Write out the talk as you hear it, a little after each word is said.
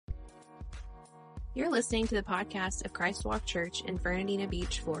You're listening to the podcast of Christ Walk Church in Fernandina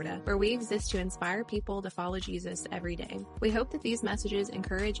Beach, Florida, where we exist to inspire people to follow Jesus every day. We hope that these messages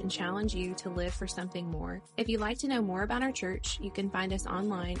encourage and challenge you to live for something more. If you'd like to know more about our church, you can find us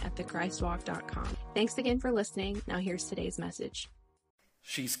online at thechristwalk.com. Thanks again for listening. Now here's today's message.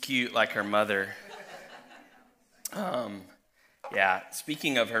 She's cute like her mother.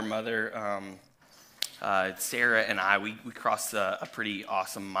 Speaking of her mother, Sarah and I, we crossed a pretty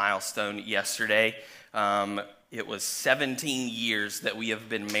awesome milestone yesterday. It was 17 years that we have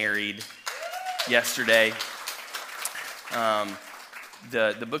been married yesterday.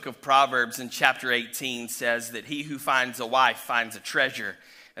 The book of Proverbs in chapter 18 says that he who finds a wife finds a treasure,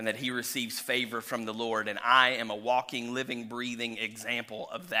 and that he receives favor from the Lord. And I am a walking, living, breathing example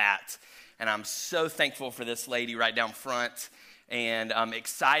of that. And I'm so thankful for this lady right down front. And I'm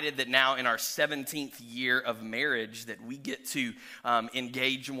excited that now in our 17th year of marriage that we get to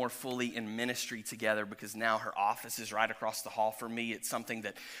engage more fully in ministry together, because now her office is right across the hall from me. It's something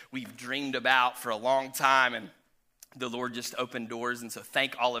that we've dreamed about for a long time, and the Lord just opened doors. And so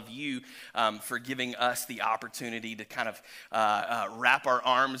thank all of you for giving us the opportunity to kind of wrap our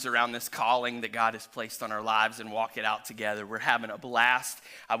arms around this calling that God has placed on our lives and walk it out together. We're having a blast.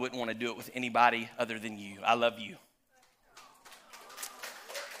 I wouldn't want to do it with anybody other than you. I love you.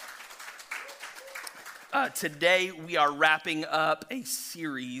 Today we are wrapping up a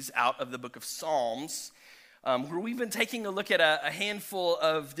series out of the book of Psalms, where we've been taking a look at a handful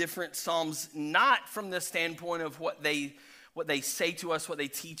of different Psalms, not from the standpoint of what they say to us, what they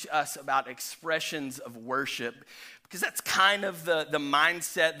teach us about expressions of worship, because that's kind of the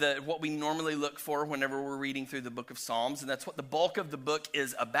mindset, what we normally look for whenever we're reading through the book of Psalms, and that's what the bulk of the book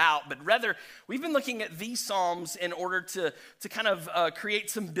is about. But rather, we've been looking at these Psalms in order to kind of create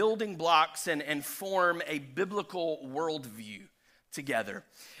some building blocks and form a biblical worldview together.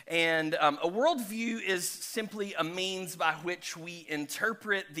 And a worldview is simply a means by which we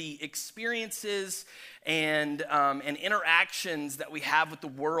interpret the experiences and interactions that we have with the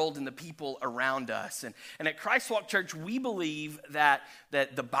world and the people around us. And at Christ Walk Church, we believe that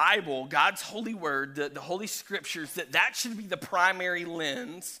the Bible, God's holy word, the Holy Scriptures, that should be the primary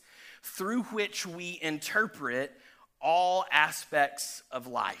lens through which we interpret all aspects of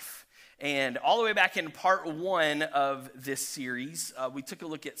life. And all the way back in part 1 of this series, we took a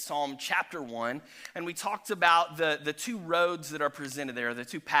look at Psalm chapter 1, and we talked about the two roads that are presented there, the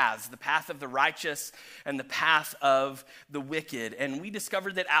two paths, the path of the righteous and the path of the wicked. And we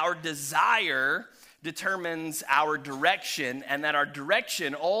discovered that our desire determines our direction, and that our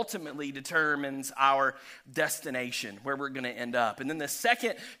direction ultimately determines our destination, where we're going to end up. And then the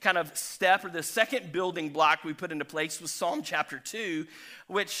second kind of step, or the second building block we put into place, was Psalm chapter 2,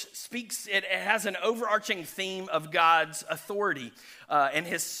 which speaks, it has an overarching theme of God's authority and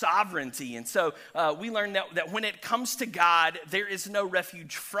his sovereignty. And so we learned that when it comes to God, there is no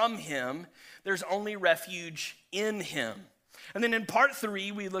refuge from him, there's only refuge in him. And then in part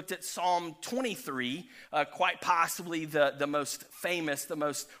 3, we looked at Psalm 23, quite possibly the most famous, the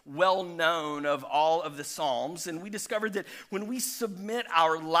most well-known of all of the Psalms. And we discovered that when we submit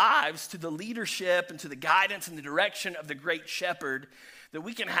our lives to the leadership and to the guidance and the direction of the great shepherd, that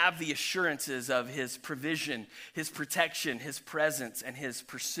we can have the assurances of his provision, his protection, his presence, and his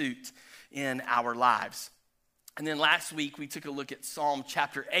pursuit in our lives. And then last week, we took a look at Psalm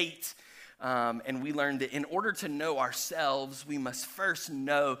chapter 8, and we learned that in order to know ourselves, we must first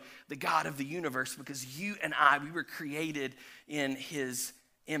know the God of the universe, because you and I, we were created in his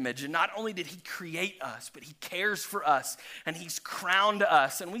image. And not only did he create us, but he cares for us, and he's crowned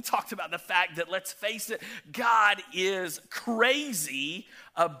us. And we talked about the fact that, let's face it, God is crazy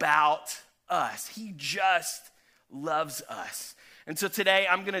about us. He just loves us. And so today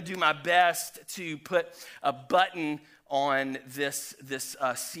I'm going to do my best to put a button on this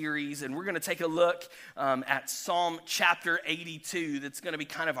series, and we're going to take a look at Psalm chapter 82. That's going to be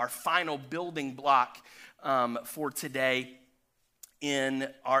kind of our final building block for today in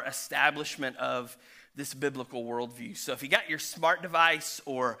our establishment of this biblical worldview. So if you got your smart device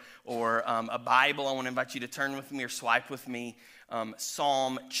or a Bible, I want to invite you to turn with me or swipe with me.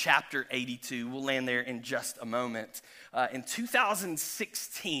 Psalm chapter 82. We'll land there in just a moment. In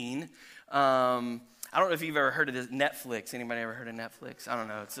 2016, I don't know if you've ever heard of this, Netflix. Anybody ever heard of Netflix? I don't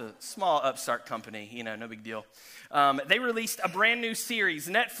know. It's a small upstart company, no big deal. They released a brand new series.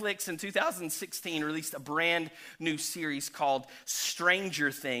 Netflix in 2016 released a brand new series called Stranger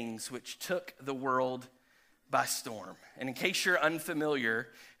Things, which took the world by storm. And in case you're unfamiliar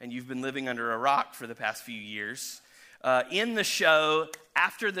and you've been living under a rock for the past few years, In the show,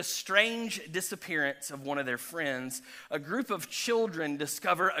 after the strange disappearance of one of their friends, a group of children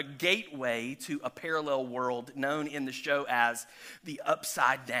discover a gateway to a parallel world known in the show as the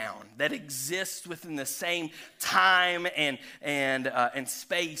Upside Down that exists within the same time and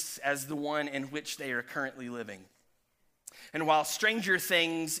space as the one in which they are currently living. And while Stranger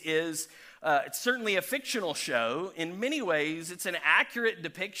Things is it's certainly a fictional show, in many ways, it's an accurate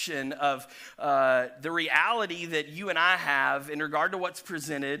depiction of the reality that you and I have in regard to what's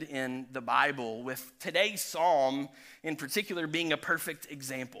presented in the Bible, with today's psalm in particular being a perfect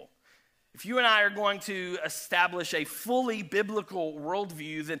example. If you and I are going to establish a fully biblical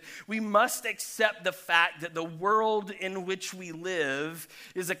worldview, then we must accept the fact that the world in which we live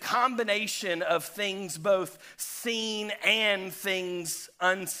is a combination of things both seen and things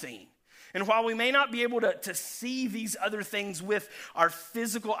unseen. And while we may not be able to see these other things with our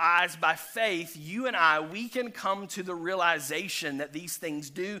physical eyes by faith, you and I, we can come to the realization that these things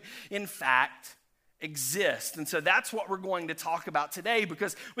do, in fact, exist. And so that's what we're going to talk about today,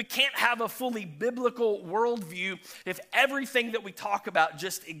 because we can't have a fully biblical worldview if everything that we talk about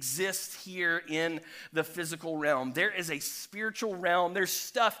just exists here in the physical realm. There is a spiritual realm. There's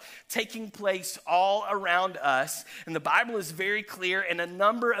stuff taking place all around us. And the Bible is very clear in a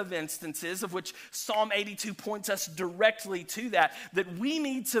number of instances, of which Psalm 82 points us directly to that we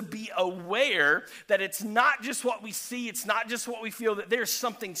need to be aware that it's not just what we see, it's not just what we feel, that there's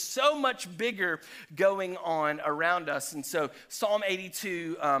something so much bigger going on around us. And so Psalm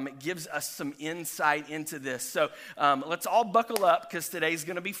 82 gives us some insight into this. So let's all buckle up, because today's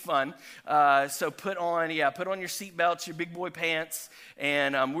going to be fun. So put on your seatbelts, your big boy pants,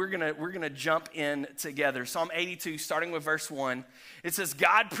 and we're gonna jump in together. Psalm 82, starting with verse 1, it says,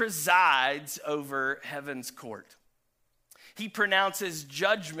 "God presides over heaven's court. He pronounces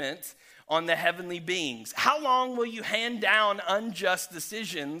judgment on the heavenly beings. How long will you hand down unjust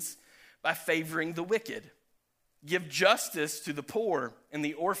decisions by favoring the wicked? Give justice to the poor and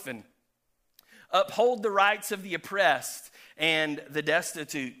the orphan. Uphold the rights of the oppressed and the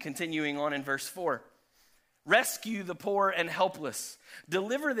destitute." Continuing on in verse 4. "Rescue the poor and helpless.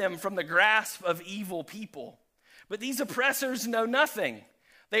 Deliver them from the grasp of evil people. But these oppressors know nothing.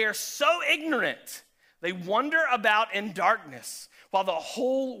 They are so ignorant. They wander about in darkness, while the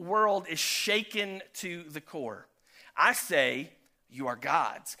whole world is shaken to the core. I say, you are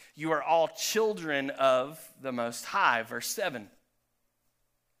God's. You are all children of the Most High." Verse 7.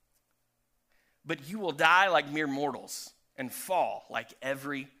 "But you will die like mere mortals and fall like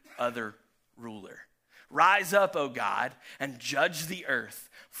every other ruler. Rise up, O God, and judge the earth,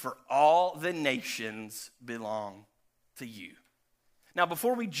 for all the nations belong to you." Now,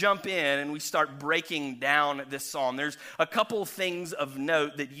 before we jump in and we start breaking down this psalm, there's a couple things of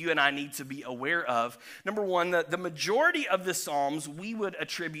note that you and I need to be aware of. Number one, the majority of the psalms we would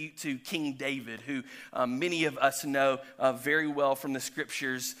attribute to King David, who many of us know very well from the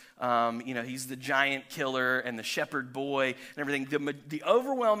scriptures. He's the giant killer and the shepherd boy and everything. The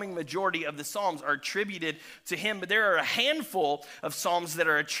overwhelming majority of the psalms are attributed to him, but there are a handful of psalms that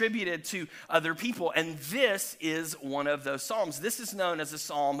are attributed to other people, and this is one of those psalms. This is known as the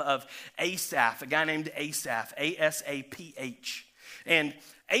Psalm of Asaph, a guy named Asaph, A-S-A-P-H. And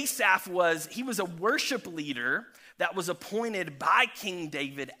Asaph was a worship leader that was appointed by King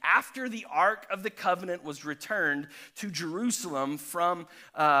David after the Ark of the Covenant was returned to Jerusalem from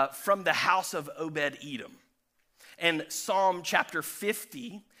the house of Obed-Edom. And Psalm chapter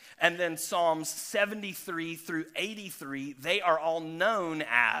 50 and then Psalms 73 through 83, they are all known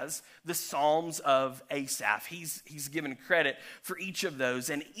as the Psalms of Asaph. He's given credit for each of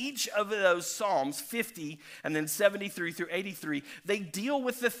those. And each of those Psalms, 50 and then 73 through 83, they deal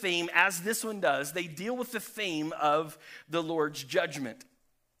with the theme, as this one does, they deal with the theme of the Lord's judgment.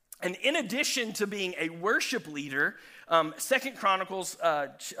 And in addition to being a worship leader, 2 Chronicles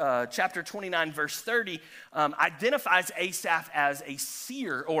chapter 29, verse 30, identifies Asaph as a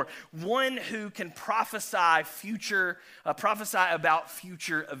seer, or one who can prophesy about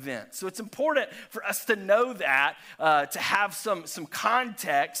future events. So it's important for us to know that, to have some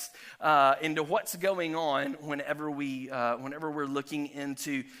context into what's going on whenever we're looking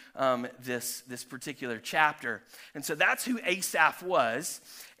into this particular chapter. And so that's who Asaph was.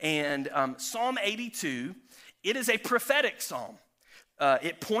 And Psalm 82, it is a prophetic psalm.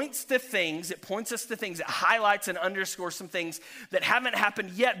 It points us to things, it highlights and underscores some things that haven't happened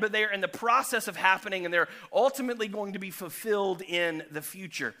yet, but they're in the process of happening, and they're ultimately going to be fulfilled in the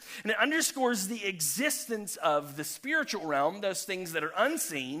future. And it underscores the existence of the spiritual realm, those things that are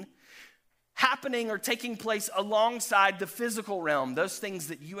unseen, happening or taking place alongside the physical realm, those things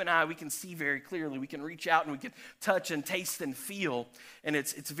that you and I, we can see very clearly. We can reach out and we can touch and taste and feel, and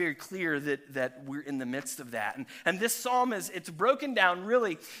it's very clear that we're in the midst of that. And this psalm it's broken down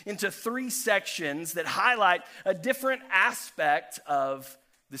really into 3 sections that highlight a different aspect of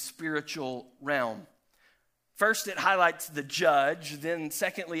the spiritual realm. First, it highlights the judge. Then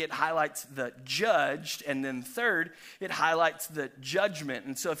secondly, it highlights the judged. And then third, it highlights the judgment.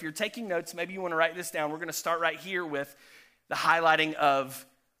 And so if you're taking notes, maybe you want to write this down. We're going to start right here with the highlighting of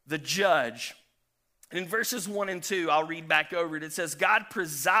the judge. And in verses 1 and 2, I'll read back over it. It says, God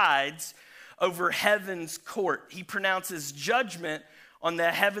presides over heaven's court. He pronounces judgment on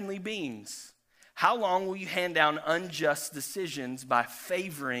the heavenly beings. How long will you hand down unjust decisions by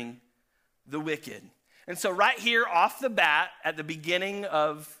favoring the wicked? And so right here off the bat, at the beginning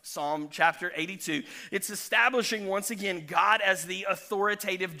of Psalm chapter 82, it's establishing once again God as the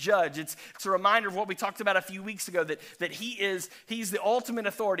authoritative judge. It's a reminder of what we talked about a few weeks ago, that he's the ultimate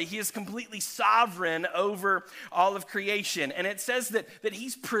authority. He is completely sovereign over all of creation. And it says that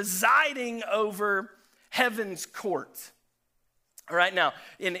he's presiding over heaven's court. All right, now,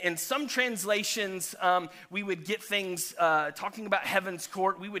 in some translations, we would get things talking about heaven's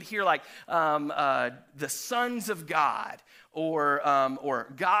court. We would hear like the sons of God, or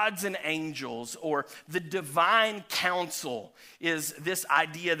gods and angels, or the divine council is this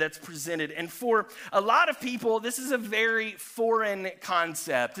idea that's presented. And for a lot of people, this is a very foreign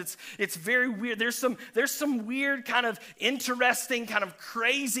concept. It's very weird. There's some weird kind of interesting, kind of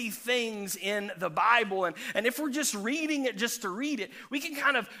crazy things in the Bible. And if we're just reading it just to read it, we can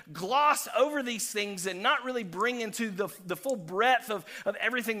kind of gloss over these things and not really bring into the full breadth of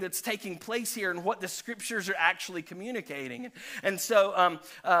everything that's taking place here and what the scriptures are actually communicating. And so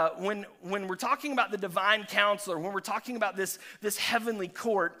when we're talking about the divine counselor, when we're talking about this heavenly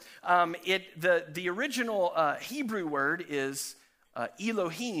court, the original Hebrew word is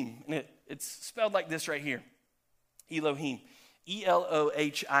Elohim. And it's spelled like this right here. Elohim.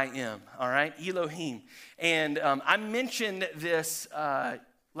 Elohim, all right? Elohim. And I mentioned this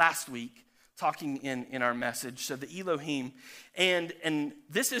last week, talking in our message. So the Elohim. And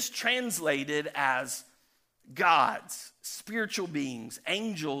this is translated as gods, spiritual beings,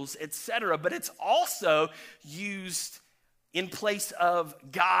 angels, etc. But it's also used in place of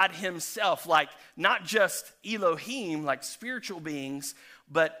God himself, like not just Elohim, like spiritual beings,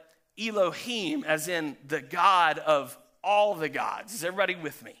 but Elohim as in the God of all the gods. Is everybody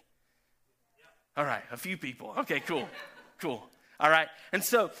with me? All right, a few people. Okay, cool. All right, and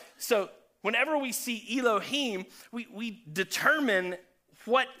so whenever we see Elohim, we determine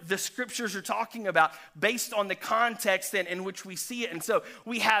what the scriptures are talking about based on the context in which we see it. And so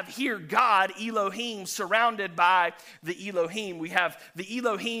we have here God, Elohim, surrounded by the Elohim. We have the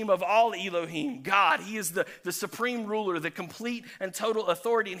Elohim of all Elohim, God. He is the supreme ruler, the complete and total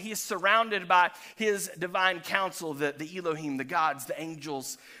authority, and he is surrounded by his divine counsel, the Elohim, the gods, the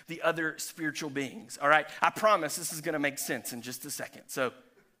angels, the other spiritual beings. All right, I promise this is going to make sense in just a second. So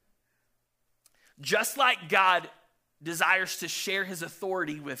just like God desires to share his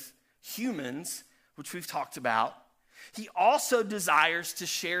authority with humans, which we've talked about, he also desires to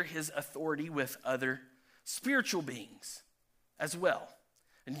share his authority with other spiritual beings as well.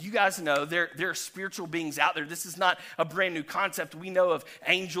 And you guys know there are spiritual beings out there. This is not a brand new concept. We know of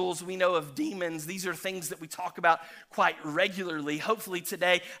angels. We know of demons. These are things that we talk about quite regularly. Hopefully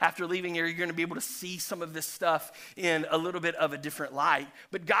today, after leaving here, you're going to be able to see some of this stuff in a little bit of a different light.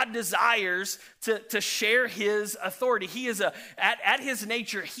 But God desires to share his authority. He is at his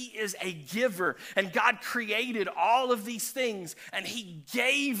nature, he is a giver. And God created all of these things, and he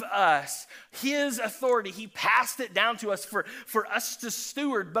gave us his authority. He passed it down to us for us to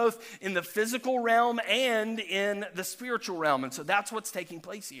steward, both in the physical realm and in the spiritual realm. And so that's what's taking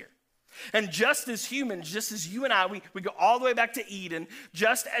place here. And just as humans, just as you and I, we go all the way back to Eden,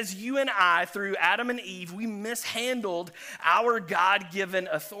 just as you and I, through Adam and Eve, we mishandled our God-given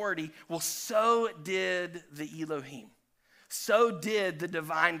authority, well, so did the Elohim. So did the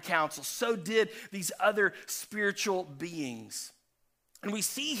divine council. So did these other spiritual beings. And we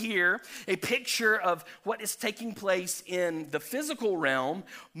see here a picture of what is taking place in the physical realm,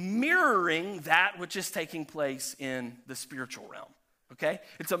 mirroring that which is taking place in the spiritual realm. Okay?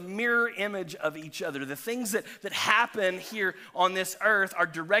 It's a mirror image of each other. The things that happen here on this earth are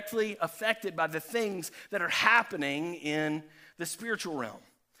directly affected by the things that are happening in the spiritual realm.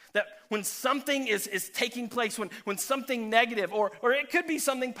 That when something is taking place, when something negative, or it could be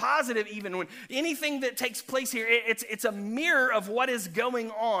something positive even, when anything that takes place here, it's a mirror of what is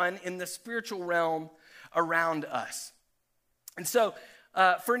going on in the spiritual realm around us. And so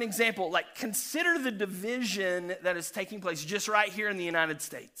for an example, like consider the division that is taking place just right here in the United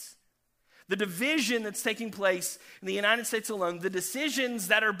States. The division that's taking place in the United States alone, the decisions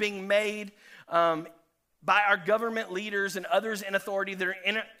that are being made by our government leaders and others in authority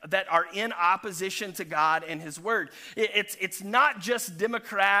that are in opposition to God and his word. It's not just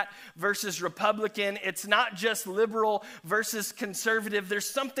Democrat versus Republican. It's not just liberal versus conservative. There's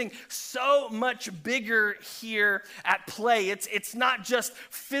something so much bigger here at play. It's not just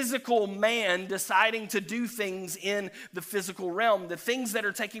physical man deciding to do things in the physical realm. The things that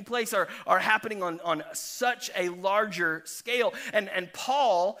are taking place are happening on such a larger scale. And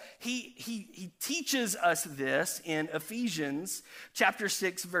Paul, he teaches us this in Ephesians chapter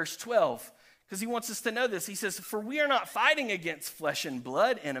 6, verse 12, because he wants us to know this. He says, for we are not fighting against flesh and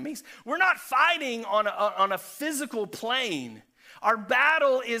blood enemies. We're not fighting on a physical plane. Our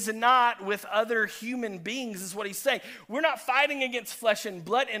battle is not with other human beings, is what he's saying. We're not fighting against flesh and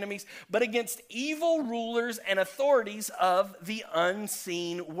blood enemies, but against evil rulers and authorities of the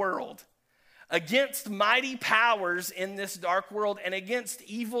unseen world, against mighty powers in this dark world, and against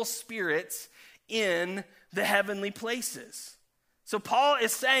evil spirits in the heavenly places. So Paul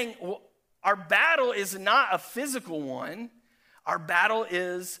is saying, our battle is not a physical one. Our battle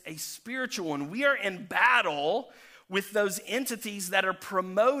is a spiritual one. We are in battle with those entities that are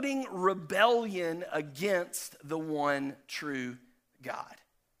promoting rebellion against the one true God.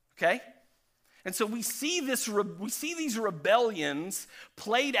 Okay? And so we see these rebellions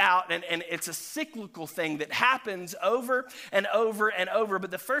played out, and it's a cyclical thing that happens over and over and over. But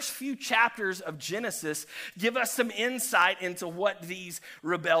the first few chapters of Genesis give us some insight into what these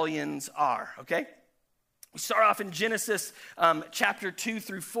rebellions are, okay? We start off in Genesis chapter 2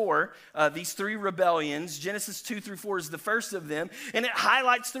 through 4, these three rebellions. Genesis 2 through 4 is the first of them, and it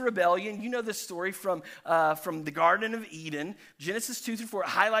highlights the rebellion. You know this story from the Garden of Eden. Genesis 2 through 4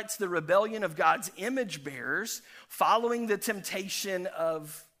 highlights the rebellion of God's image bearers following the temptation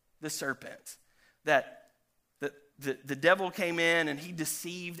of the serpent. That the devil came in and he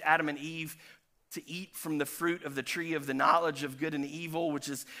deceived Adam and Eve to eat from the fruit of the tree of the knowledge of good and evil, which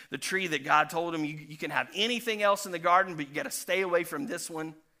is the tree that God told him you can have anything else in the garden, but you got to stay away from this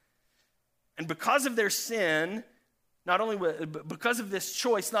one. And because of their sin, because of this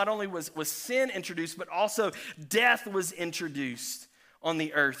choice, not only was sin introduced, but also death was introduced on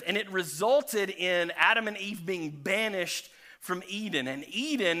the earth. And it resulted in Adam and Eve being banished from Eden. And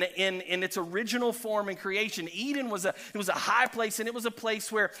Eden, in its original form in creation, Eden was a high place, and it was a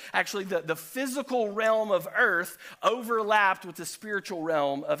place where actually the physical realm of earth overlapped with the spiritual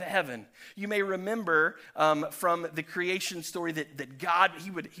realm of heaven. You may remember from the creation story that God, he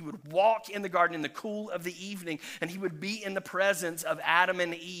would walk in the garden in the cool of the evening, and he would be in the presence of Adam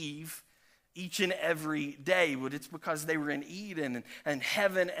and Eve each and every day. But it's because they were in Eden, and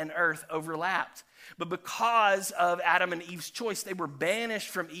heaven and earth overlapped. But because of Adam and Eve's choice, they were banished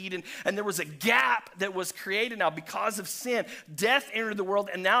from Eden, and there was a gap that was created now because of sin. Death entered the world,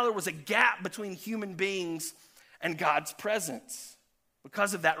 and now there was a gap between human beings and God's presence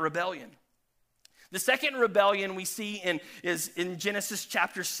because of that rebellion. The second rebellion we see is in Genesis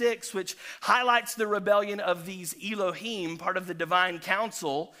chapter 6, which highlights the rebellion of these Elohim, part of the divine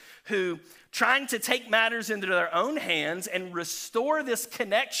council, who trying to take matters into their own hands and restore this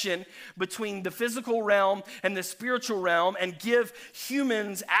connection between the physical realm and the spiritual realm and give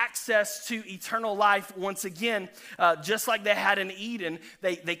humans access to eternal life once again, just like they had in Eden.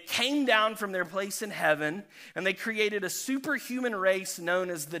 They came down from their place in heaven, and they created a superhuman race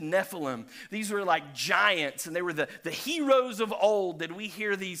known as the Nephilim. These were like giants, and they were the heroes of old that we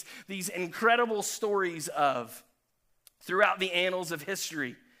hear these incredible stories of throughout the annals of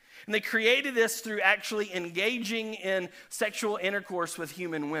history. And they created this through actually engaging in sexual intercourse with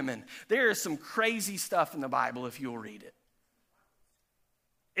human women. There is some crazy stuff in the Bible if you'll read it.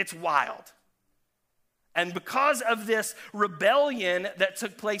 It's wild. And because of this rebellion that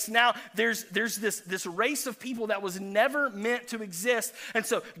took place, now there's this race of people that was never meant to exist. And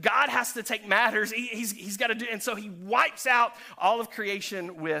so God has to take matters. He's got to do, and so he wipes out all of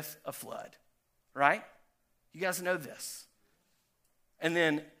creation with a flood, right? You guys know this. And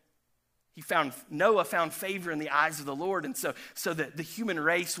then Noah found favor in the eyes of the Lord, and so the human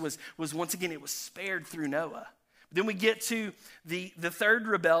race was once again, it was spared through Noah. Then we get to the third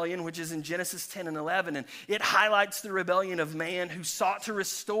rebellion, which is in Genesis 10 and 11, and it highlights the rebellion of man who sought to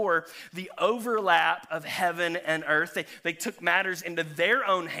restore the overlap of heaven and earth. They took matters into their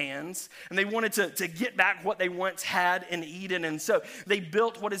own hands, and they wanted to get back what they once had in Eden, and so they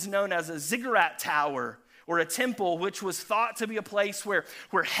built what is known as a ziggurat tower, or a temple, which was thought to be a place where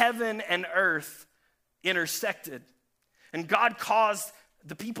heaven and earth intersected. And God caused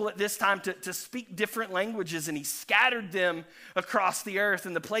the people at this time to speak different languages, and he scattered them across the earth.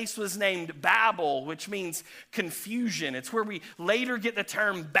 And the place was named Babel, which means confusion. It's where we later get the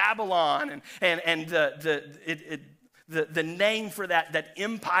term Babylon and the name for that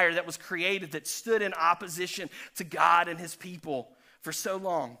empire that was created that stood in opposition to God and his people for so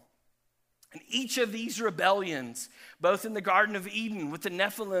long. And each of these rebellions, both in the Garden of Eden with the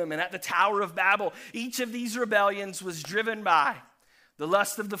Nephilim and at the Tower of Babel, each of these rebellions was driven by the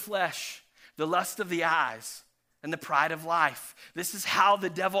lust of the flesh, the lust of the eyes, and the pride of life. This is how the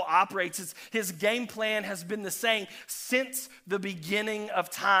devil operates. His game plan has been the same since the beginning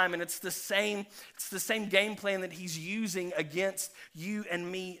of time, and it's the same game plan that he's using against you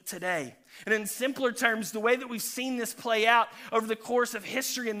and me today. And in simpler terms, the way that we've seen this play out over the course of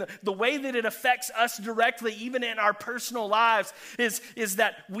history and the way that it affects us directly, even in our personal lives, is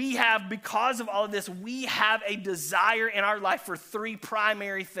that we have, because of all of this, we have a desire in our life for three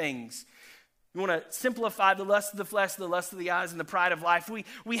primary things. You want to simplify the lust of the flesh, the lust of the eyes, and the pride of life.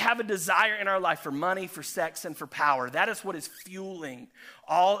 We have a desire in our life for money, for sex, and for power. That is what is fueling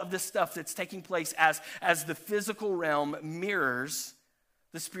all of the stuff that's taking place as the physical realm mirrors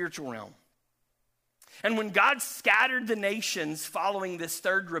the spiritual realm. And when God scattered the nations following this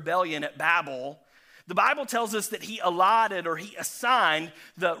third rebellion at Babel, the Bible tells us that he allotted or he assigned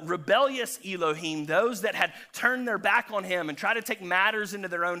the rebellious Elohim, those that had turned their back on him and tried to take matters into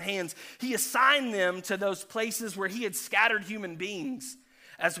their own hands. He assigned them to those places where he had scattered human beings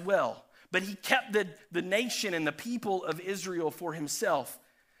as well. But he kept the nation and the people of Israel for himself.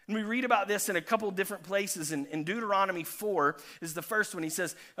 And we read about this in a couple different places. In Deuteronomy 4 is the first one. He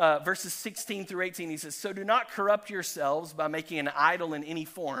says, verses 16 through 18, he says, "So do not corrupt yourselves by making an idol in any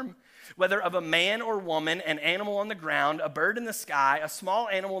form, whether of a man or woman, an animal on the ground, a bird in the sky, a small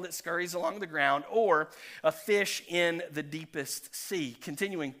animal that scurries along the ground, or a fish in the deepest sea."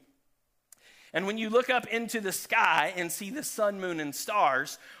 Continuing. "And when you look up into the sky and see the sun, moon, and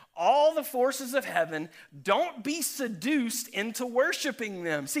stars, all the forces of heaven, don't be seduced into worshiping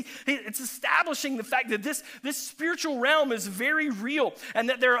them." See, it's establishing the fact that this spiritual realm is very real and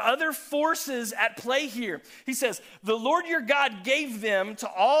that there are other forces at play here. He says, the Lord your God gave them to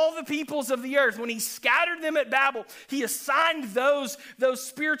all the peoples of the earth. When he scattered them at Babel, he assigned those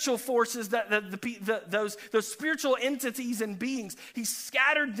spiritual forces, those spiritual entities and beings. He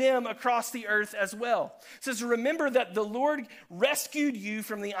scattered them across the earth as well. It says, remember that the Lord rescued you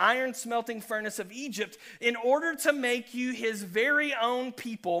from the iron smelting furnace of Egypt in order to make you his very own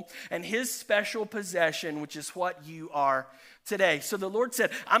people and his special possession, which is what you are today. So the Lord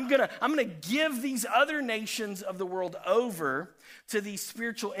said, I'm gonna give these other nations of the world over to these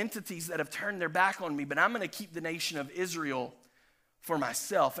spiritual entities that have turned their back on me, but I'm gonna keep the nation of Israel for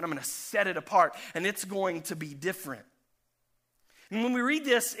myself, and I'm gonna set it apart, and it's going to be different. And when we read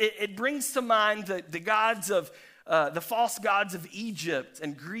this, it brings to mind the gods of the false gods of Egypt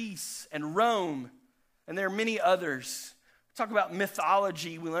and Greece and Rome, and there are many others. We talk about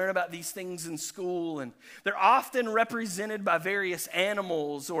mythology. We learn about these things in school, and they're often represented by various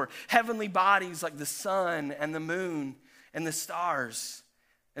animals or heavenly bodies like the sun and the moon and the stars.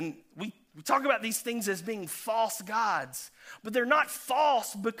 And we talk about these things as being false gods, but they're not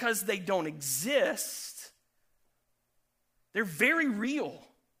false because they don't exist. They're very real.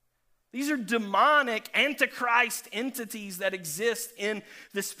 These are demonic, antichrist entities that exist in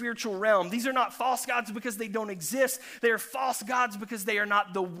the spiritual realm. These are not false gods because they don't exist. They are false gods because they are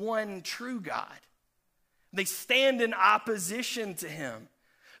not the one true God. They stand in opposition to him.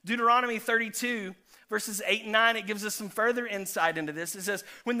 Deuteronomy 32, verses 8 and 9, it gives us some further insight into this. It says,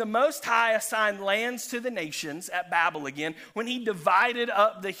 when the Most High assigned lands to the nations at Babel again, when he divided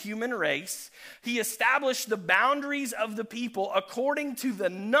up the human race, he established the boundaries of the people according to the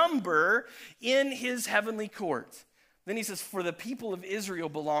number in his heavenly court. Then he says, for the people of Israel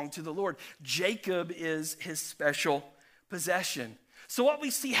belong to the Lord. Jacob is his special possession. So what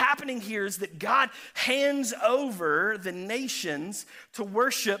we see happening here is that God hands over the nations to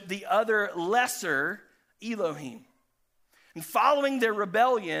worship the other lesser Elohim. And following their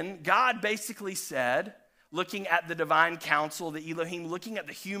rebellion, God basically said, looking at the divine council, the Elohim, looking at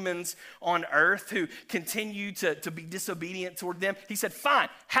the humans on earth who continue to be disobedient toward them, he said, fine,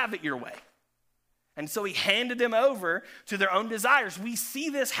 have it your way. And so he handed them over to their own desires. We see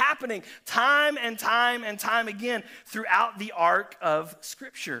this happening time and time and time again throughout the arc of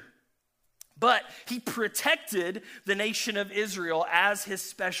Scripture. But he protected the nation of Israel as his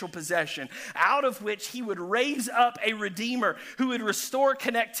special possession, out of which he would raise up a redeemer who would restore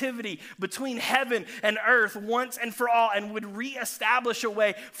connectivity between heaven and earth once and for all, and would reestablish a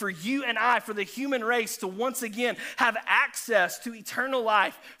way for you and I, for the human race, to once again have access to eternal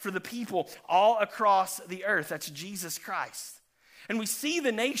life for the people all across the earth. That's Jesus Christ. And we see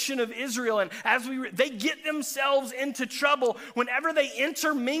the nation of Israel, and as they get themselves into trouble whenever they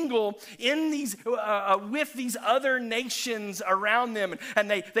intermingle in these with these other nations around them, and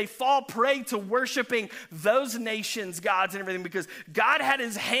they fall prey to worshiping those nations' gods and everything, because God had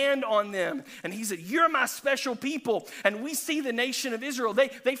his hand on them, and he said, "You're my special people." And we see the nation of Israel,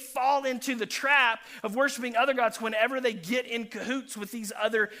 they fall into the trap of worshiping other gods whenever they get in cahoots with these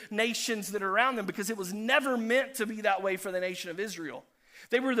other nations that are around them, because it was never meant to be that way for the nation of Israel.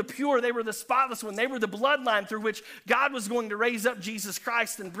 They were the pure, they were the spotless one, they were the bloodline through which God was going to raise up Jesus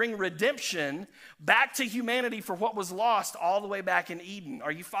Christ and bring redemption back to humanity for what was lost all the way back in Eden.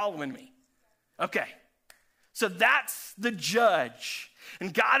 Are you following me? Okay. So that's the judge.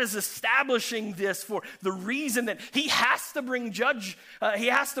 And God is establishing this for the reason that he has to bring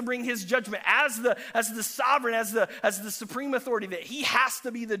his judgment as the sovereign, as the supreme authority, that he has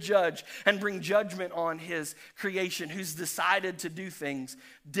to be the judge and bring judgment on his creation, who's decided to do things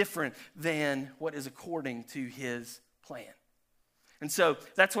different than what is according to his plan. And so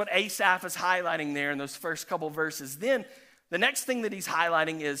that's what Asaph is highlighting there in those first couple verses. Then the next thing that he's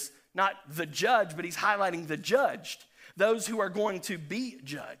highlighting is not the judge, but he's highlighting the judged, those who are going to be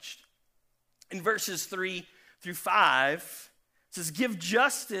judged. In verses 3 through 5, it says, "Give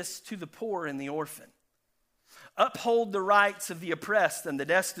justice to the poor and the orphan. Uphold the rights of the oppressed and the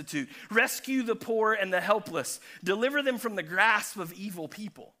destitute. Rescue the poor and the helpless. Deliver them from the grasp of evil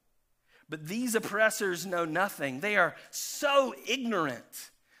people. But these oppressors know nothing. They are so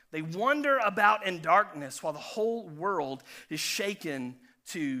ignorant. They wander about in darkness while the whole world is shaken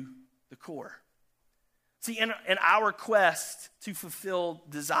to the core." See, in our quest to fulfill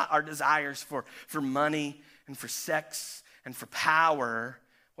our desires for money and for sex and for power,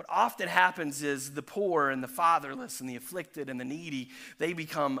 what often happens is the poor and the fatherless and the afflicted and the needy, they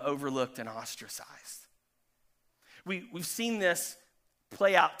become overlooked and ostracized. We've seen this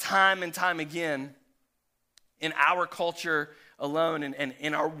play out time and time again in our culture alone and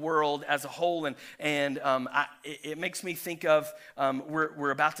in our world as a whole. It makes me think of,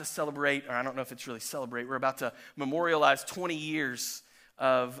 we're about to celebrate, or I don't know if it's really celebrate, we're about to memorialize 20 years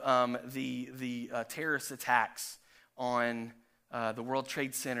of the terrorist attacks on the World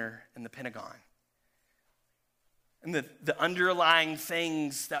Trade Center and the Pentagon. And the underlying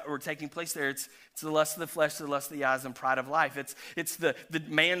things that were taking place there, it's the lust of the flesh, the lust of the eyes, and pride of life. It's the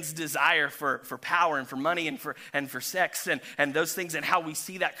man's desire for power and for money and for sex and those things, and how we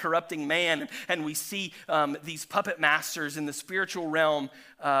see that corrupting man. And we see these puppet masters in the spiritual realm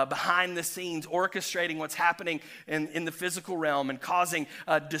behind the scenes orchestrating what's happening in the physical realm and causing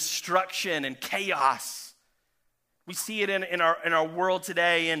destruction and chaos. We see it in our world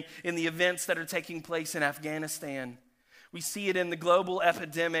today and in the events that are taking place in Afghanistan. We see it in the global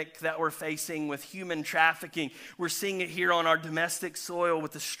epidemic that we're facing with human trafficking. We're seeing it here on our domestic soil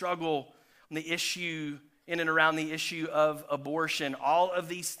with the struggle on the issue in and around the issue of abortion. All of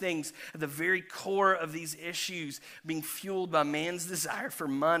these things at the very core of these issues being fueled by man's desire for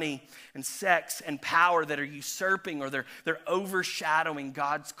money and sex and power that are usurping, or they're overshadowing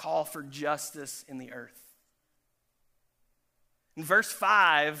God's call for justice in the earth. In verse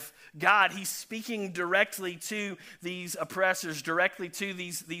 5, God, he's speaking directly to these oppressors, directly to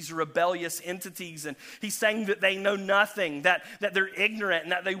these rebellious entities. And he's saying that they know nothing, that they're ignorant,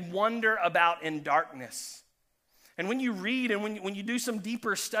 and that they wander about in darkness. And when you read and when you do some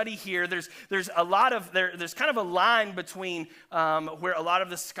deeper study here, there's kind of a line between where a lot of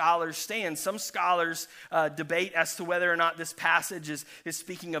the scholars stand. Some scholars debate as to whether or not this passage is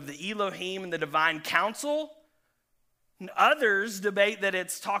speaking of the Elohim and the divine council. And others debate that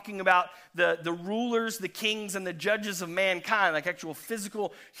it's talking about the rulers, the kings, and the judges of mankind, like actual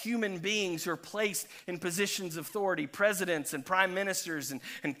physical human beings who are placed in positions of authority, presidents and prime ministers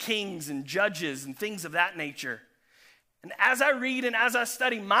and kings and judges and things of that nature. And as I read and as I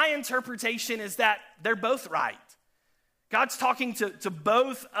study, my interpretation is that they're both right. God's talking to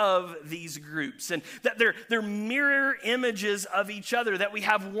both of these groups, and that they're mirror images of each other, that we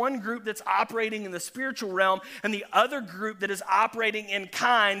have one group that's operating in the spiritual realm and the other group that is operating in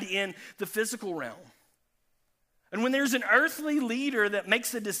kind in the physical realm. And when there's an earthly leader that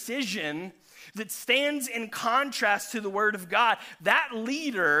makes a decision that stands in contrast to the word of God, that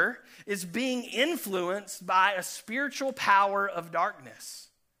leader is being influenced by a spiritual power of darkness.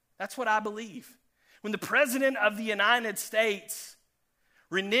 That's what I believe. When the President of the United States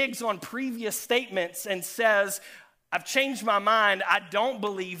reneges on previous statements and says, I've changed my mind, I don't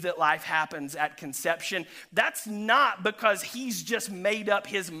believe that life happens at conception, that's not because he's just made up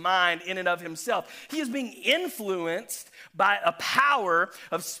his mind in and of himself. He is being influenced by a power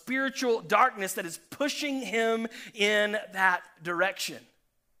of spiritual darkness that is pushing him in that direction.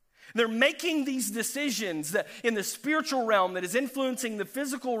 They're making these decisions that in the spiritual realm that is influencing the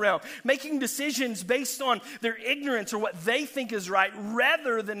physical realm, making decisions based on their ignorance or what they think is right,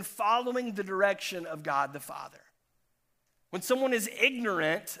 rather than following the direction of God the Father. When someone is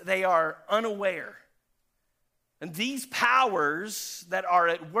ignorant, they are unaware. And these powers that are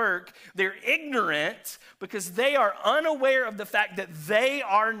at work, they're ignorant because they are unaware of the fact that they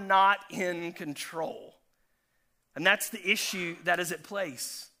are not in control. And that's the issue that is at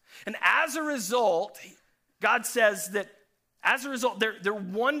place. And as a result, God says that as a result, they're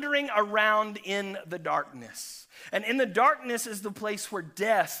wandering around in the darkness. And in the darkness is the place where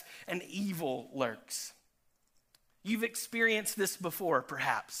death and evil lurks. You've experienced this before,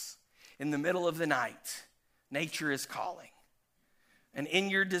 perhaps. In the middle of the night, nature is calling. And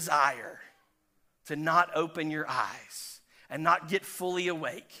in your desire to not open your eyes and not get fully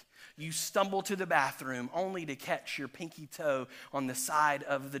awake, you stumble to the bathroom only to catch your pinky toe on the side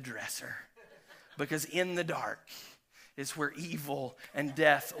of the dresser. Because in the dark is where evil and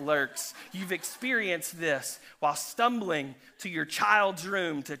death lurks. You've experienced this while stumbling to your child's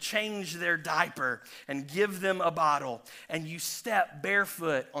room to change their diaper and give them a bottle. And you step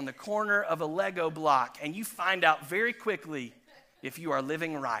barefoot on the corner of a Lego block and you find out very quickly if you are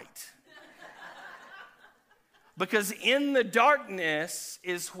living right. Because in the darkness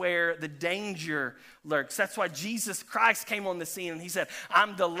is where the danger lurks. That's why Jesus Christ came on the scene and he said,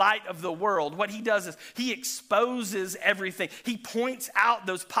 I'm the light of the world. What he does is he exposes everything. He points out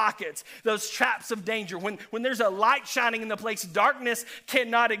those pockets, those traps of danger. When there's a light shining in the place, darkness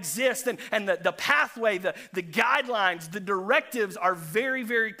cannot exist. And the pathway, the guidelines, the directives are very,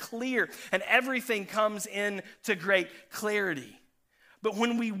 very clear. And everything comes into great clarity. But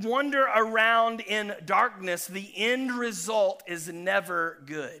when we wander around in darkness, the end result is never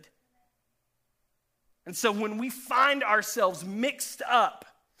good. And so when we find ourselves mixed up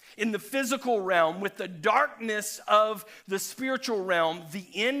in the physical realm with the darkness of the spiritual realm, the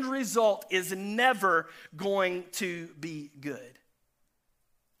end result is never going to be good.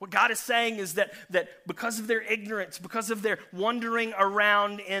 What God is saying is that because of their ignorance, because of their wandering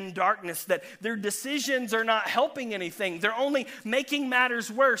around in darkness, that their decisions are not helping anything. They're only making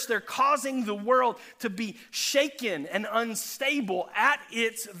matters worse. They're causing the world to be shaken and unstable at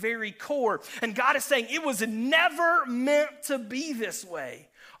its very core. And God is saying it was never meant to be this way.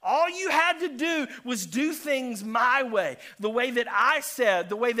 All you had to do was do things my way, the way that I said,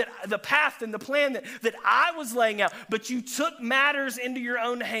 the way that the path and the plan that I was laying out. But you took matters into your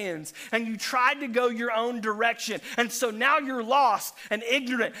own hands and you tried to go your own direction. And so now you're lost and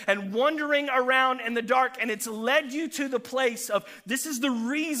ignorant and wandering around in the dark. And it's led you to the place of this is the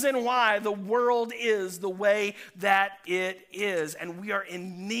reason why the world is the way that it is. And we are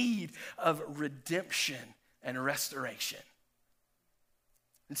in need of redemption and restoration.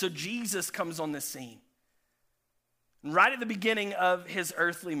 And so Jesus comes on the scene. And right at the beginning of his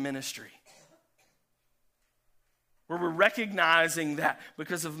earthly ministry, where we're recognizing that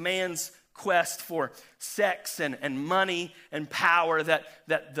because of man's quest for sex and money and power, that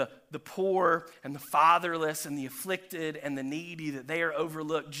the poor and the fatherless and the afflicted and the needy, that they are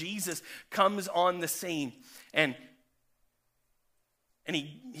overlooked, Jesus comes on the scene and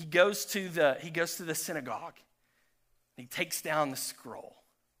he goes to the synagogue. He takes down the scroll.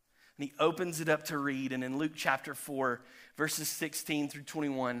 And he opens it up to read. And in Luke chapter 4, verses 16 through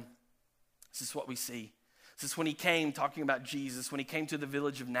 21, this is what we see. This is when he came, talking about Jesus, when he came to the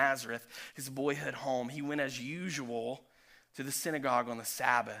village of Nazareth, his boyhood home, he went as usual to the synagogue on the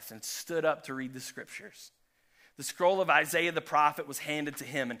Sabbath and stood up to read the scriptures. The scroll of Isaiah the prophet was handed to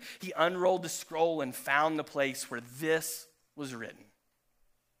him, and he unrolled the scroll and found the place where this was written.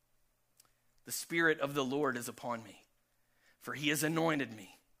 The Spirit of the Lord is upon me, for he has anointed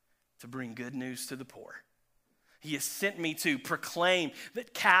me to bring good news to the poor. He has sent me to proclaim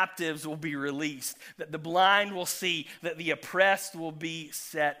that captives will be released, that the blind will see, that the oppressed will be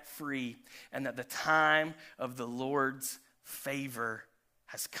set free, and that the time of the Lord's favor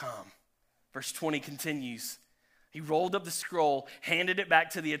has come. Verse 20 continues. He rolled up the scroll, handed it back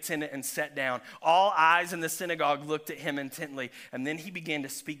to the attendant, and sat down. All eyes in the synagogue looked at him intently, and then he began to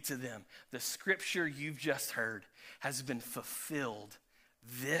speak to them. The scripture you've just heard has been fulfilled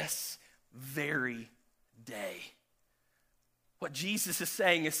this very day. What Jesus is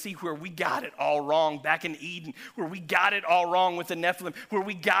saying is, see, where we got it all wrong back in Eden, where we got it all wrong with the Nephilim, where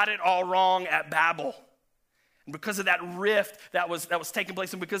we got it all wrong at Babel. And because of that rift that was taking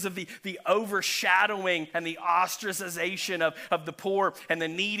place, and because of the overshadowing and the ostracization of the poor and the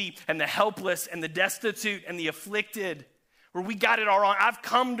needy and the helpless and the destitute and the afflicted, where we got it all wrong, I've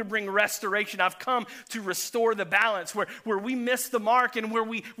come to bring restoration. I've come to restore the balance. Where we missed the mark and where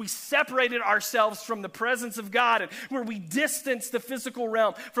we separated ourselves from the presence of God and where we distanced the physical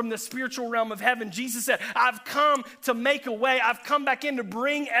realm from the spiritual realm of heaven. Jesus said, I've come to make a way. I've come back in to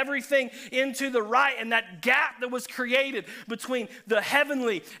bring everything into the right. And that gap that was created between the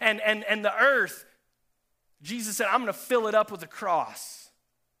heavenly and the earth, Jesus said, I'm going to fill it up with a cross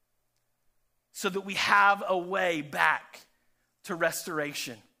so that we have a way back to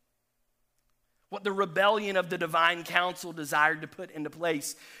restoration. What the rebellion of the divine council desired to put into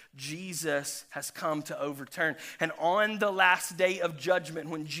place, Jesus has come to overturn. And on the last day of judgment,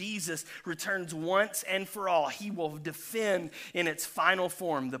 when Jesus returns once and for all, he will defend in its final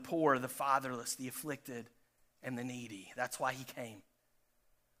form the poor, the fatherless, the afflicted, and the needy. That's why he came.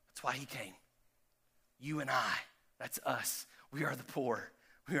 That's why he came. You and I, that's us. We are the poor.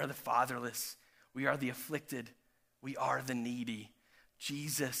 We are the fatherless. We are the afflicted. We are the needy.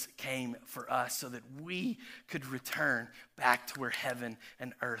 Jesus came for us so that we could return back to where heaven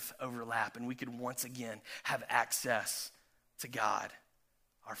and earth overlap and we could once again have access to God,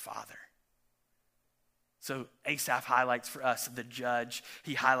 our Father. So Asaph highlights for us the judge.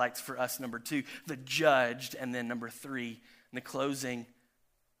 He highlights for us, number 2, the judged. And then number 3, in the closing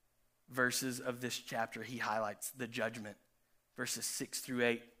verses of this chapter, he highlights the judgment. Verses 6 through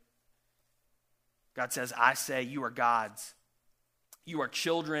 8. God says, I say you are gods. You are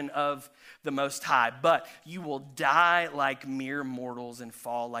children of the Most High, but you will die like mere mortals and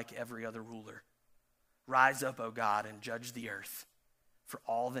fall like every other ruler. Rise up, O God, and judge the earth, for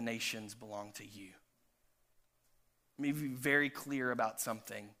all the nations belong to you. Let me be very clear about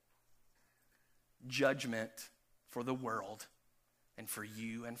something. Judgment for the world and for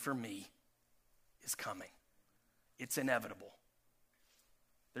you and for me is coming. It's inevitable.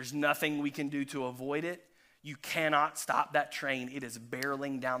 There's nothing we can do to avoid it. You cannot stop that train. It is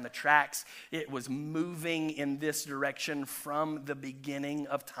barreling down the tracks. It was moving in this direction from the beginning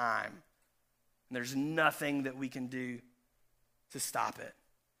of time. And there's nothing that we can do to stop it.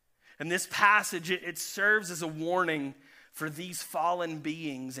 And this passage, it serves as a warning for these fallen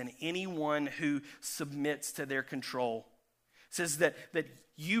beings and anyone who submits to their control. It says that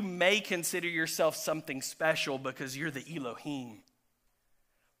you may consider yourself something special because you're the Elohim.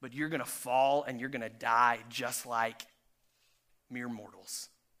 But you're going to fall and you're going to die just like mere mortals.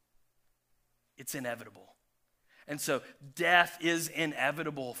 It's inevitable. And so death is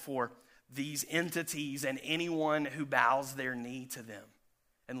inevitable for these entities and anyone who bows their knee to them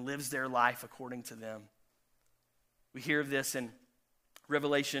and lives their life according to them. We hear of this in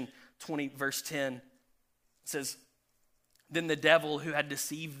Revelation 20, verse 10. It says, then the devil who had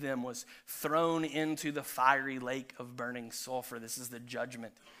deceived them was thrown into the fiery lake of burning sulfur. This is the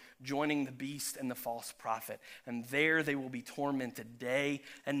judgment, joining the beast and the false prophet. And there they will be tormented day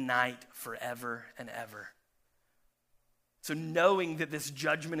and night forever and ever. So knowing that this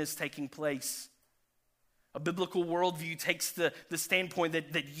judgment is taking place, a biblical worldview takes the standpoint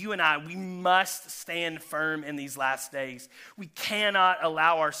that you and I, we must stand firm in these last days. We cannot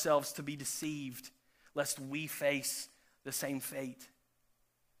allow ourselves to be deceived lest we face the same fate.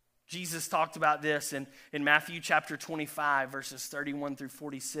 Jesus talked about this in Matthew chapter 25, verses 31 through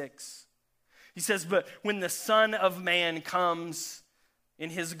 46. He says, but when the Son of Man comes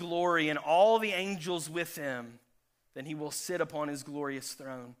in his glory and all the angels with him, then he will sit upon his glorious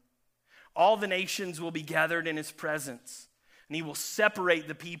throne. All the nations will be gathered in his presence, and he will separate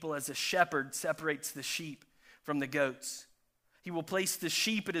the people as a shepherd separates the sheep from the goats. He will place the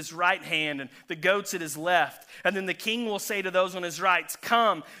sheep at his right hand and the goats at his left. And then the king will say to those on his right,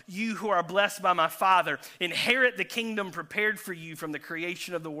 come, you who are blessed by my Father, inherit the kingdom prepared for you from the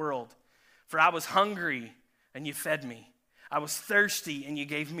creation of the world. For I was hungry, and you fed me. I was thirsty, and you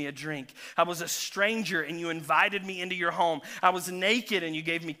gave me a drink. I was a stranger, and you invited me into your home. I was naked, and you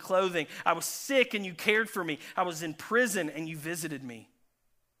gave me clothing. I was sick, and you cared for me. I was in prison, and you visited me.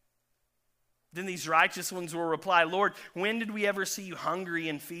 Then these righteous ones will reply, Lord, when did we ever see you hungry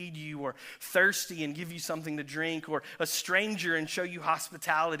and feed you, or thirsty and give you something to drink, or a stranger and show you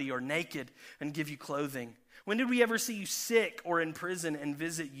hospitality, or naked and give you clothing? When did we ever see you sick or in prison and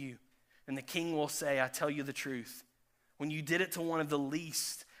visit you? And the king will say, I tell you the truth. When you did it to one of the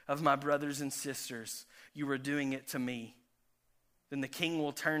least of my brothers and sisters, you were doing it to me. Then the king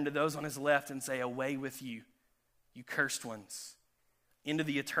will turn to those on his left and say, away with you. you cursed ones, into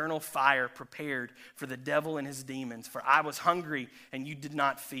the eternal fire prepared for the devil and his demons. For I was hungry, and you did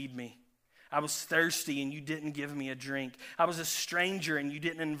not feed me. I was thirsty, and you didn't give me a drink. I was a stranger, and you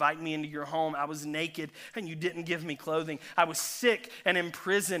didn't invite me into your home. I was naked, and you didn't give me clothing. I was sick and in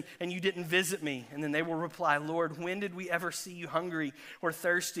prison, and you didn't visit me. And then they will reply, Lord, when did we ever see you hungry or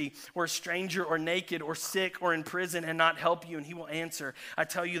thirsty or a stranger or naked or sick or in prison and not help you? And he will answer, I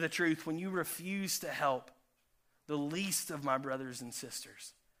tell you the truth, when you refuse to help the least of my brothers and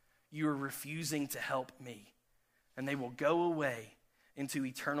sisters, you are refusing to help me. And they will go away into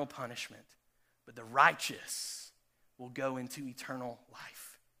eternal punishment, but the righteous will go into eternal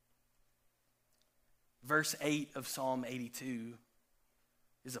life. Verse 8 of Psalm 82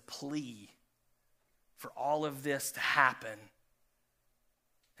 is a plea for all of this to happen,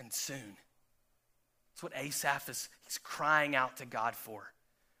 and soon. That's what Asaph he's crying out to God for,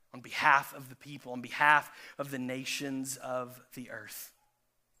 on behalf of the people, on behalf of the nations of the earth.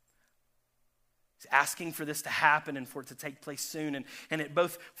 He's asking for this to happen and for it to take place soon. And it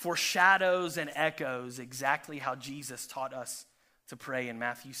both foreshadows and echoes exactly how Jesus taught us to pray in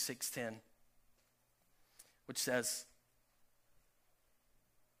Matthew 6:10, which says,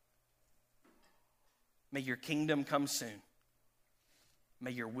 may your kingdom come soon.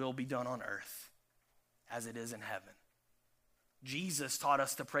 May your will be done on earth as it is in heaven. Jesus taught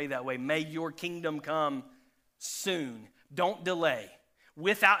us to pray that way. May your kingdom come soon. Don't delay.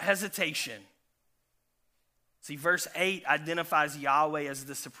 Without hesitation. See, verse 8 identifies Yahweh as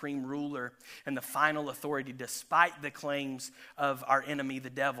the supreme ruler and the final authority, despite the claims of our enemy, the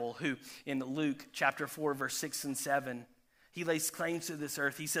devil, who in Luke chapter 4, verse 6 and 7, he lays claims to this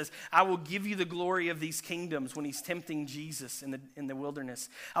earth. He says, I will give you the glory of these kingdoms, when he's tempting Jesus in the wilderness.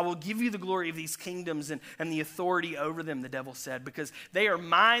 I will give you the glory of these kingdoms and the authority over them, the devil said, because they are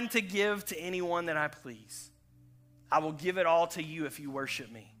mine to give to anyone that I please. I will give it all to you if you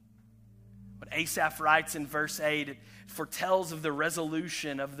worship me. What Asaph writes in verse 8, it foretells of the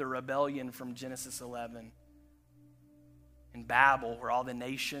resolution of the rebellion from Genesis 11. In Babel, where all the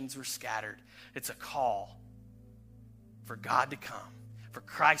nations were scattered, it's a call for God to come, for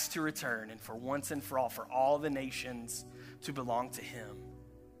Christ to return, and for once and for all the nations to belong to him.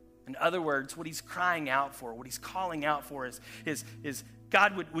 In other words, what he's crying out for, what he's calling out for is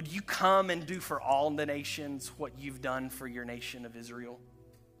God, would you come and do for all the nations what you've done for your nation of Israel,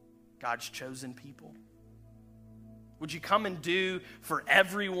 God's chosen people? Would you come and do for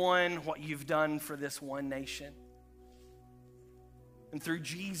everyone what you've done for this one nation? And through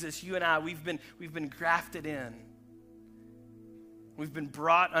Jesus, you and I, we've been grafted in. We've been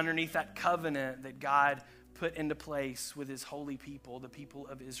brought underneath that covenant that God put into place with his holy people, the people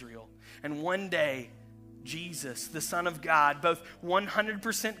of Israel. And one day, Jesus, the Son of God, both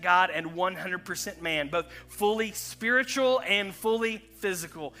 100% God and 100% man, both fully spiritual and fully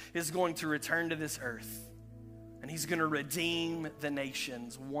physical, is going to return to this earth. And he's going to redeem the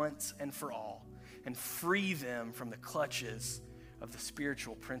nations once and for all and free them from the clutches of the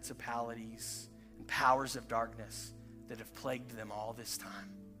spiritual principalities and powers of darkness that have plagued them all this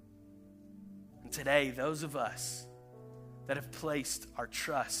time. And today, those of us that have placed our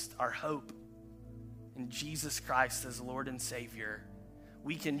trust, our hope in Jesus Christ as Lord and Savior,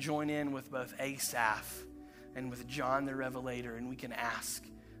 we can join in with both Asaph and with John the Revelator, and we can ask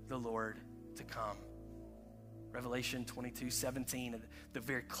the Lord to come. Revelation 22:17, at the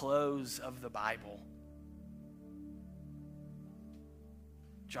very close of the Bible,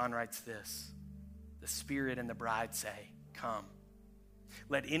 John writes this: the Spirit and the bride say, come.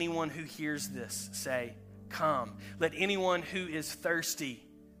 Let anyone who hears this say, come. Let anyone who is thirsty,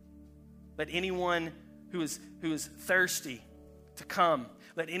 let anyone who is thirsty to come.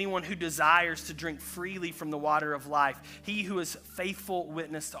 Let anyone who desires to drink freely from the water of life. He who is faithful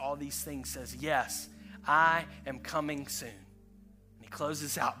witness to all these things says, yes, I am coming soon. And he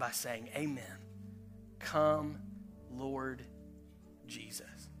closes out by saying, amen. Come, Lord Jesus.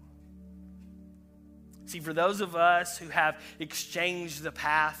 See, for those of us who have exchanged the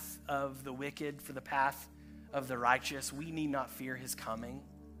path of the wicked for the path of the righteous, we need not fear his coming.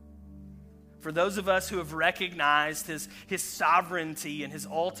 For those of us who have recognized his sovereignty and his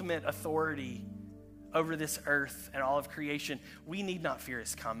ultimate authority over this earth and all of creation, we need not fear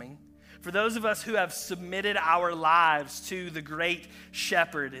his coming. For those of us who have submitted our lives to the great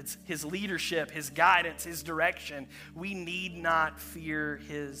shepherd, it's his leadership, his guidance, his direction, we need not fear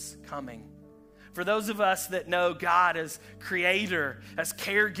his coming. For those of us that know God as creator, as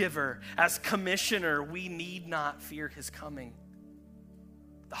caregiver, as commissioner, we need not fear his coming.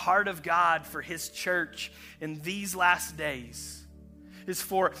 The heart of God for his church in these last days is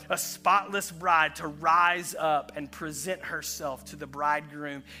for a spotless bride to rise up and present herself to the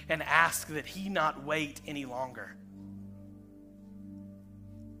bridegroom and ask that he not wait any longer.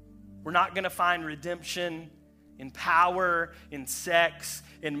 We're not going to find redemption in power, in sex,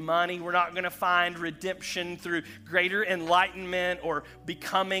 in money. We're not going to find redemption through greater enlightenment or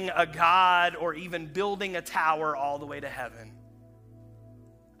becoming a god or even building a tower all the way to heaven.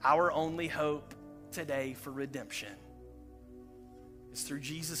 Our only hope today for redemption is through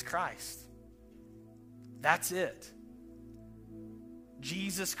Jesus Christ. That's it.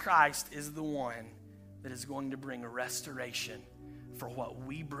 Jesus Christ is the one that is going to bring a restoration for what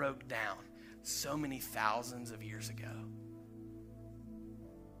we broke down so many thousands of years ago.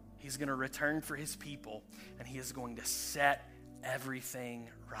 He's going to return for his people, and he is going to set everything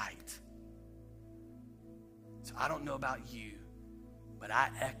right. So I don't know about you, but I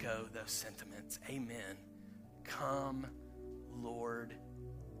echo those sentiments. Amen. Come, Lord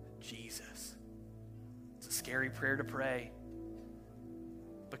Jesus. It's a scary prayer to pray,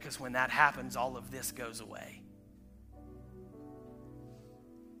 because when that happens, all of this goes away.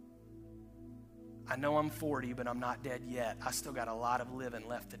 I know I'm 40, but I'm not dead yet. I still got a lot of living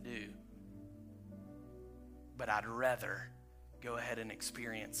left to do. But I'd rather go ahead and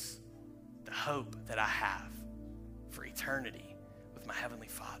experience the hope that I have for eternity with my Heavenly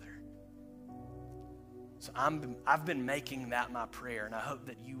Father. So I've been making that my prayer, and I hope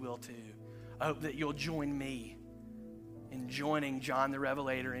that you will too. I hope that you'll join me in joining John the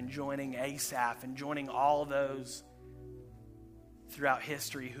Revelator, and joining Asaph, and joining all those throughout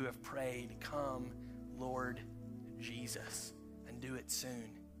history who have prayed, come, Lord Jesus, and do it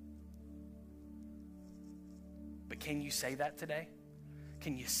soon. But can you say that today?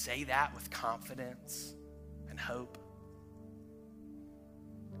 Can you say that with confidence and hope?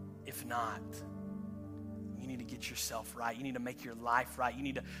 If not, you need to get yourself right. You need to make your life right. You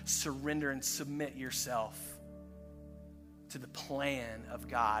need to surrender and submit yourself to the plan of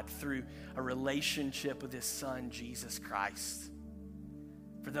God through a relationship with his Son, Jesus Christ.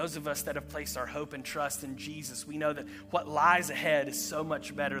 For those of us that have placed our hope and trust in Jesus, we know that what lies ahead is so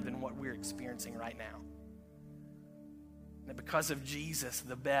much better than what we're experiencing right now. That because of Jesus,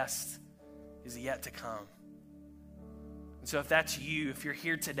 the best is yet to come. And so if that's you, if you're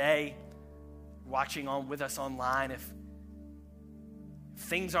here today, watching on with us online, if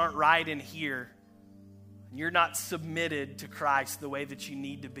things aren't right in here, and you're not submitted to Christ the way that you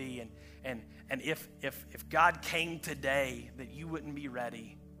need to be, and if God came today, that you wouldn't be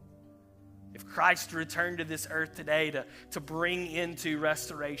ready. If Christ returned to this earth today to bring into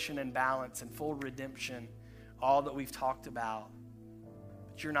restoration and balance and full redemption all that we've talked about,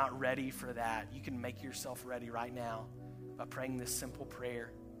 but you're not ready for that, you can make yourself ready right now by praying this simple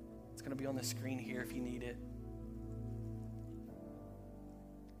prayer. It's going to be on the screen here if you need it.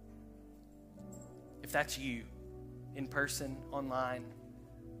 If that's you, in person, online,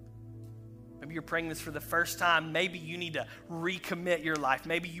 maybe you're praying this for the first time. Maybe you need to recommit your life.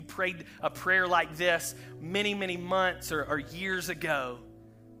 Maybe you prayed a prayer like this many, many months or years ago.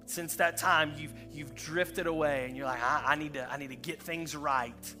 Since that time, you've drifted away, and you're like, I need to get things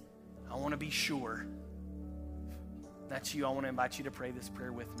right. I want to be sure. If that's you, I want to invite you to pray this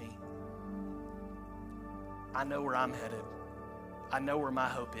prayer with me. I know where I'm headed. I know where my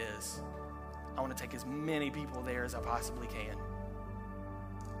hope is. I want to take as many people there as I possibly can.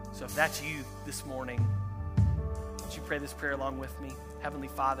 So if that's you this morning, would you pray this prayer along with me? Heavenly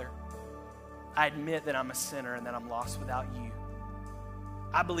Father, I admit that I'm a sinner and that I'm lost without you.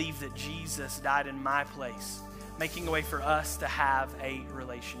 I believe that Jesus died in my place, making a way for us to have a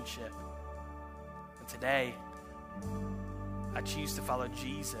relationship. And today, I choose to follow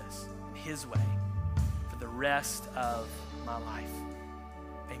Jesus in his way for the rest of my life.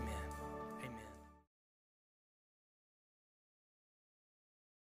 Amen.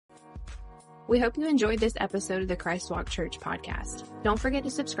 We hope you enjoyed this episode of the Christ Walk Church podcast. Don't forget to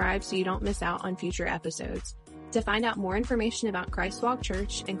subscribe so you don't miss out on future episodes. To find out more information about Christ Walk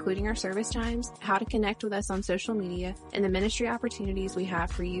Church, including our service times, how to connect with us on social media, and the ministry opportunities we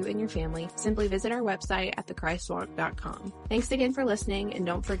have for you and your family, simply visit our website at thechristwalk.com. Thanks again for listening, and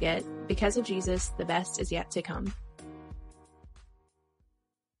don't forget, because of Jesus, the best is yet to come.